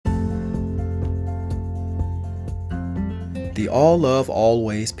the All Love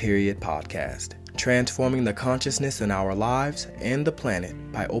Always podcast, transforming the consciousness in our lives and the planet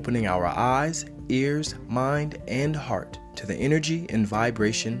by opening our eyes, ears, mind, and heart to the energy and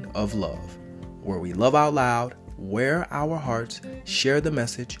vibration of love, where we love out loud, wear our hearts, share the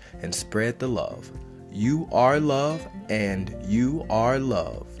message, and spread the love. You are love, and you are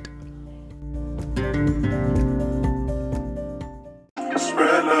loved.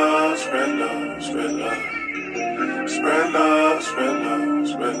 Spread love, spread love, spread love. Spread love, spread love,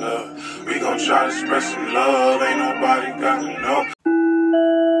 spread love. We gon' try to spread some love, ain't nobody got to know.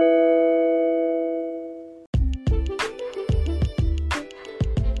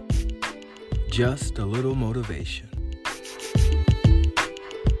 Just a little motivation.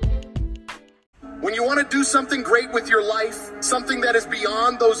 When you want to do something great with your life, something that is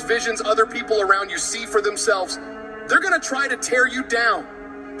beyond those visions other people around you see for themselves, they're going to try to tear you down.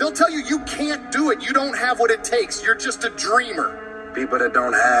 They'll tell you can't do it. You don't have what it takes. You're just a dreamer. People that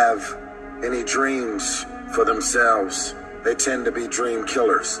don't have any dreams for themselves, they tend to be dream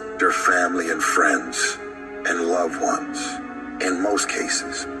killers. Their family and friends and loved ones, in most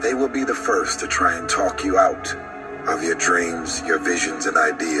cases, they will be the first to try and talk you out of your dreams, your visions and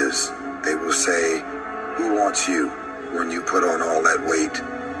ideas. They will say, who wants you when you put on all that weight?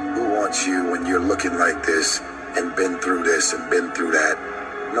 Who wants you when you're looking like this and been through this and been through that?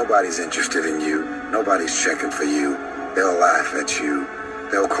 Nobody's interested in you. Nobody's checking for you. They'll laugh at you.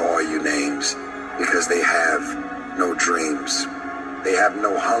 They'll call you names because they have no dreams. They have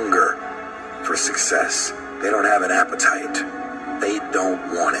no hunger for success. They don't have an appetite. They don't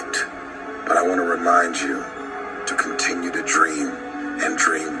want it. But I want to remind you to continue to dream and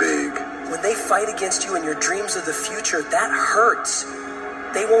dream big. When they fight against you in your dreams of the future, that hurts.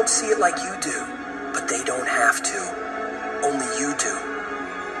 They won't see it like you do, but they don't have to. Only you do.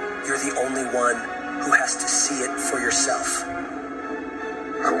 You're the only one who has to see it for yourself.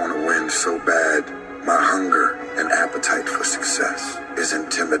 I want to win so bad. My hunger and appetite for success is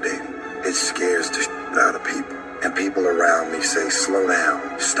intimidating. It scares the shit out of people. And people around me say, slow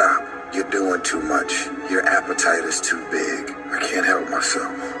down, stop. You're doing too much. Your appetite is too big. I can't help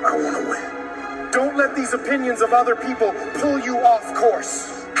myself. I want to win. Don't let these opinions of other people pull you off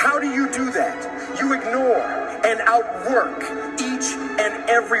course. How do you do that? You ignore and outwork each and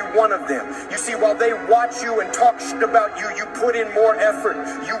every one of them. You see, while they watch you and talk shit about you, you put in more effort.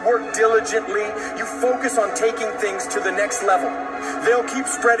 You work diligently. You focus on taking things to the next level. They'll keep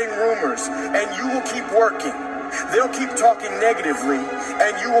spreading rumors, and you will keep working. They'll keep talking negatively,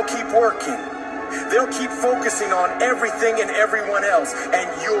 and you will keep working. They'll keep focusing on everything and everyone else, and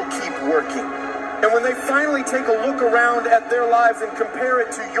you'll keep working. And when they finally take a look around at their lives and compare it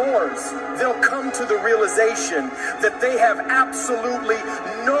to yours, they'll come to the realization that they have absolutely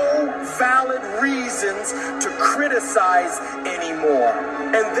no valid reasons to criticize anymore.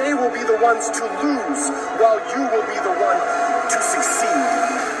 And they will be the ones to lose, while you will be the one to succeed.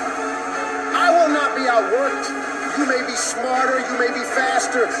 I will not be outworked. You may be smarter, you may be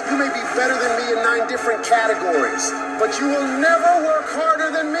faster, you may be better than me in 9 different categories, but you will never work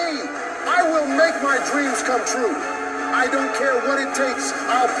harder than me. I will make my dreams come true. I don't care what it takes.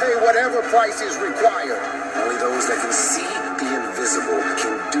 I'll pay whatever price is required. Only those that can see the invisible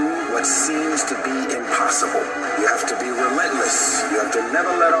can do what seems to be impossible. You have to be relentless. You have to never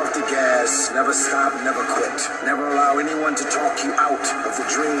let off the gas, never stop, never quit. Never allow anyone to talk you out of the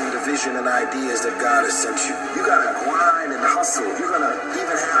dream, the vision, and ideas that God has sent you. You gotta grind and hustle. You're gonna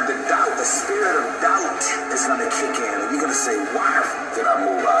even have the doubt, the spirit of doubt is gonna kick in. And you're gonna say, why did I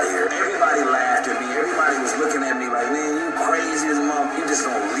move out here? Everybody laughed at me. Everybody was looking at me like, man, you crazy as a mom. You just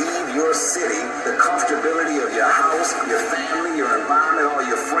gonna leave your city, the comfortability of your house, your family, your environment, all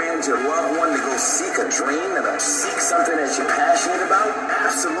your friends, your loved one, to go seek a dream and seek something that you're passionate about?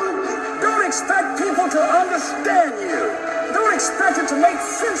 Absolutely. Don't expect people to understand you. Don't expect it to make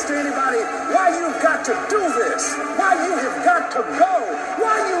sense to anybody why you've got to do this, why you have got to go,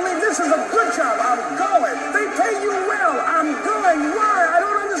 why you leave. This is a good job. I'm going. They pay you well. I'm going. Why? I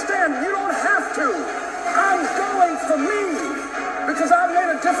don't understand. You don't have to. I'm going for me because I've made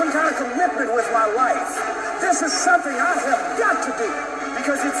a different kind of commitment with my life. This is something I have got to do.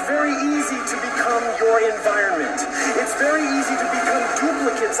 Because it's very easy to become your environment. It's very easy to become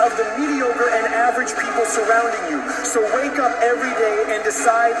duplicates of the mediocre and average people surrounding you. So wake up every day and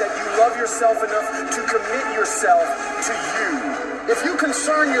decide that you love yourself enough to commit yourself to you. If you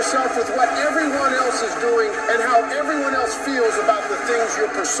concern yourself with what everyone else is doing and how everyone else feels about the things you're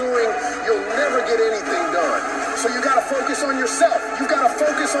pursuing, you'll never get anything done. So you gotta focus on yourself. You gotta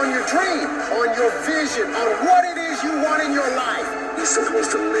focus on your dream, on your vision, on what it is you want in your life. You're supposed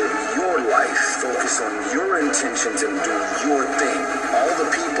to live your life, focus on your intentions and do your thing. All the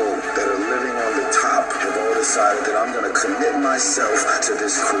people that are living on the top have all decided that I'm going to commit myself to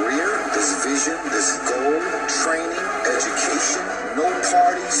this career, this vision, this goal, training, education, no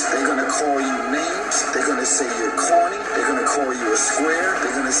parties. They're going to call you names. They're going to say you're corny. They're going to call you a square.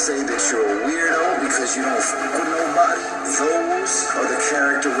 They're going to say that you're a weirdo because you don't f with nobody. Those are the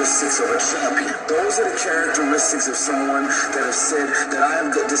characteristics of a champion. Those are the characteristics of someone that have said that I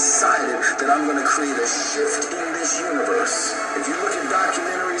have decided that I'm going to create a shift in this universe. If you look at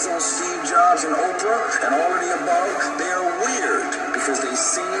documentaries on Steve Jobs and Oprah and all of the above, they are weird because they've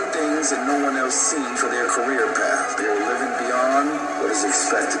seen things that no one else seen for their career path. They are living beyond what is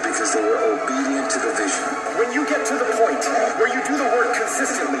expected because they were obedient to the vision. When you get to the point where you do the work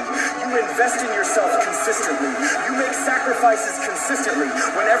consistently, you invest in yourself consistently, you make sacrifices consistently,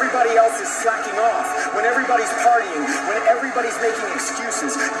 when everybody else is slacking off, when everybody's partying, when everybody's making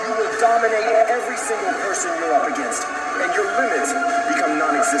excuses, you will dominate every single person you're up against, and your limits become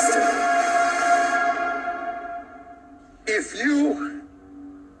non-existent. If you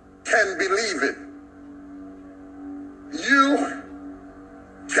can believe it, you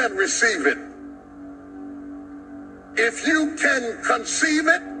can receive it. If you can conceive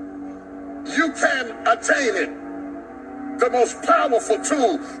it, you can attain it. The most powerful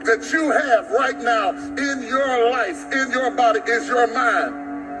tool that you have right now in your life, in your body, is your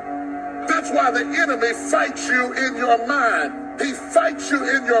mind. That's why the enemy fights you in your mind. He fights you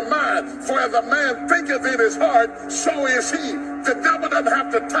in your mind. For as a man thinketh in his heart, so is he. The devil doesn't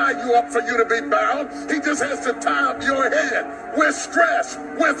have to tie you up for you to be bound. He just has to tie up your head with stress,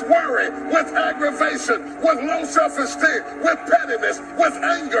 with worry, with aggravation, with low self-esteem, with pettiness, with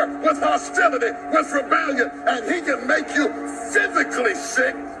anger, with hostility, with rebellion. And he can make you physically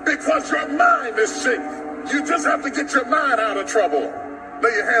sick because your mind is sick. You just have to get your mind out of trouble.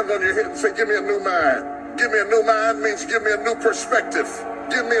 Lay your hands on your head and say, give me a new mind. Give me a new mind means give me a new perspective.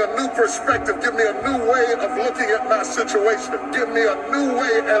 Give me a new perspective. Give me a new way of looking at my situation. Give me a new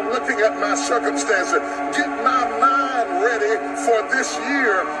way of looking at my circumstances. Get my mind ready for this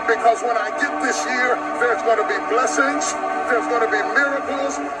year, because when I get this year, there's going to be blessings. There's going to be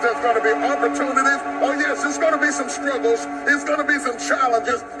miracles. There's going to be opportunities. Oh yes, it's going to be some struggles. It's going to be some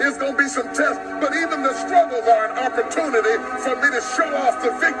challenges. It's going to be some tests. But even the struggles are an opportunity for me to show off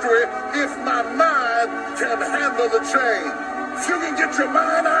the victory if my mind can handle the change. If you can get your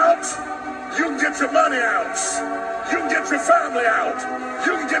mind out, you can get your money out. You can get your family out.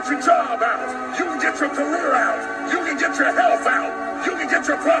 You can get your job out. You can get your career out. You can get your health out. You can get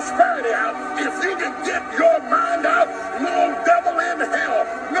your prosperity out. If you can get your mind out, no devil in hell,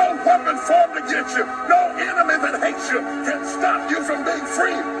 no weapon formed against you, no enemy that hates you can stop you from being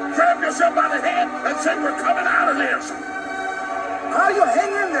free. Grab yourself by the hand and say, we're coming out of this. How do you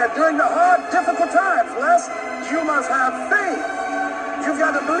hang in there during the hard, difficult times, Les? You must have faith. You've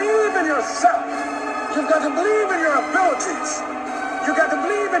got to believe in yourself. You've got to believe in your abilities. You've got to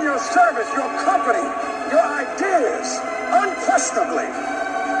believe in your service, your company, your ideas, unquestionably.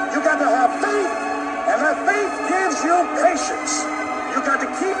 You've got to have faith, and that faith gives you patience. You've got to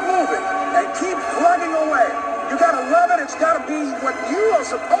keep moving and keep plugging away. You got to love it. It's got to be what you are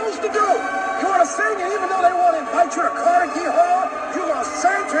supposed to do. You want to sing, and even though they want to invite you to Carnegie Hall, you want to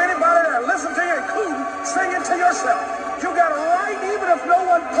sing to anybody that listen to you, including singing to yourself. You got to write, even if no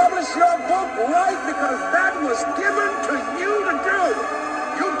one published your book, write, because that was given to you to do.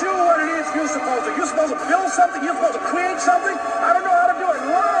 You do what it is you're supposed to. You're supposed to build something. You're supposed to create something. I don't know how to do it.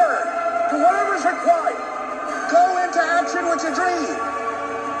 Learn. Do whatever is required. Go into action with your dream.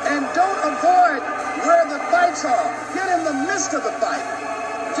 And don't avoid where the fights are. Get in the midst of the fight.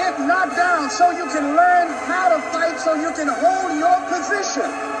 Get knocked down so you can learn how to fight, so you can hold your position.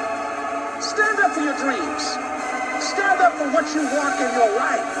 Stand up for your dreams. Stand up for what you want in your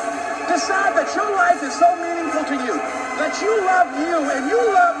life. Decide that your life is so meaningful to you, that you love you and you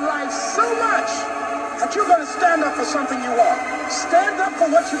love life so much that you're going to stand up for something you want. Stand up for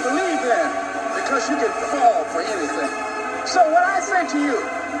what you believe in, because you can fall for anything. So when I say to you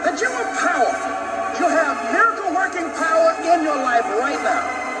that you are powerful, you have miracle-working power in your life right now,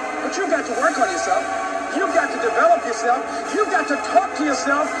 but you've got to work on yourself. You've got to develop yourself. You've got to talk to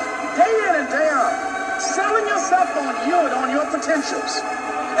yourself day in and day out, selling yourself on you and on your potentials.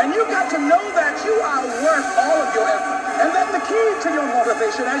 And you've got to know that you are worth all of your effort. And then the key to your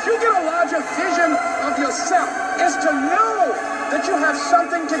motivation, as you get a larger vision of yourself, is to know that you have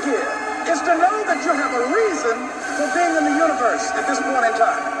something to give. Is to know that you have a reason for being in the universe at this point in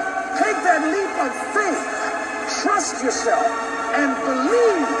time. Take that leap of faith, trust yourself, and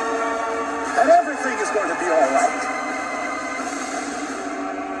believe that everything is going to be all right.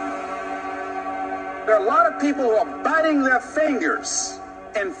 There are a lot of people who are biting their fingers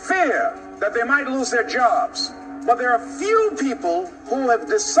in fear that they might lose their jobs. But there are few people who have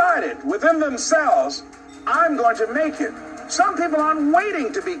decided within themselves, I'm going to make it. Some people aren't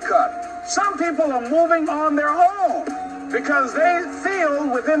waiting to be cut. Some people are moving on their own because they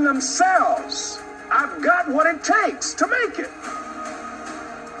feel within themselves, I've got what it takes to make it.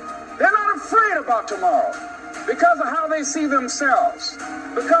 They're not afraid about tomorrow because of how they see themselves,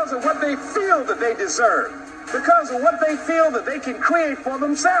 because of what they feel that they deserve, because of what they feel that they can create for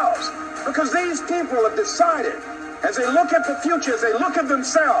themselves. Because these people have decided, as they look at the future, as they look at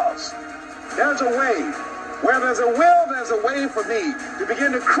themselves, there's a way. Where there's a will, there's a way for me to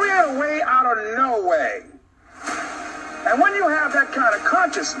begin to create a way out of no way. And when you have that kind of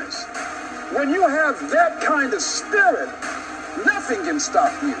consciousness, when you have that kind of spirit, nothing can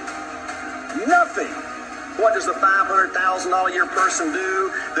stop you. Nothing. What does the $500,000 a year person do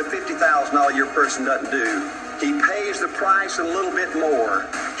the $50,000 a year person doesn't do? He pays the price a little bit more.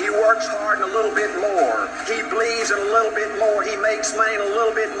 He works hard and a little bit more. He bleeds a little bit more. He makes money a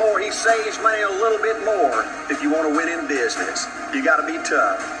little bit more. He saves money a little bit more. If you want to win in business, you got to be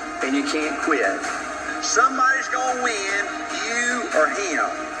tough, and you can't quit. Somebody's going to win, you or him.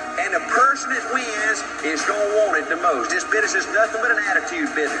 And the person that wins is going to want it the most. This business is nothing but an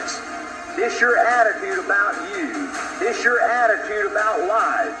attitude business. This your attitude about you. This your attitude about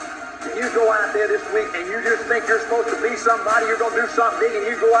life. If you go out there this week and you just think you're supposed to be somebody, you're going to do something big, and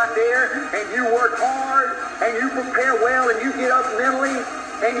you go out there and you work hard and you prepare well and you get up mentally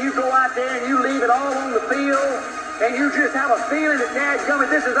and you go out there and you leave it all on the field and you just have a feeling that dadgummit,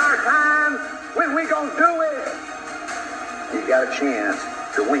 this is our time, when we going to do it, you got a chance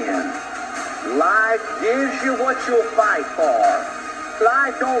to win. Life gives you what you'll fight for.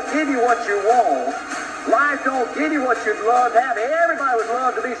 Life don't give you what you want. Life don't give you what you'd love to have. Everybody would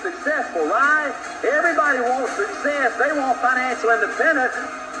love to be successful, right? Everybody wants success. They want financial independence.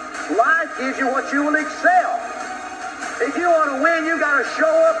 Life gives you what you will excel. If you want to win, you got to show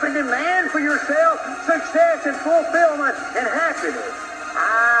up and demand for yourself success and fulfillment and happiness.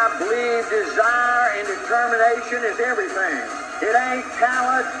 I believe desire and determination is everything. It ain't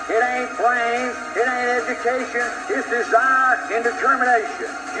talent, it ain't brains, it ain't education, it's desire and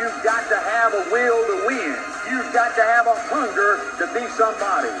determination. You've got to have a will to win. You've got to have a hunger to be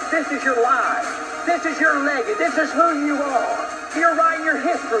somebody. This is your life. This is your legacy. This is who you are. You're writing your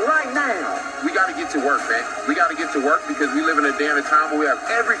history right now. We got to get to work, man. We got to get to work because we live in a day and a time where we have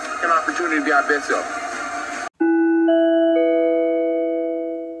every opportunity to be our best self.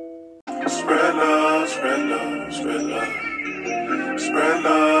 Spread love, spread love, spread love. Spread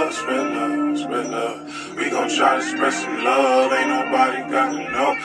love, spread love, spread love. We gon' try to spread some love. Ain't nobody got to know.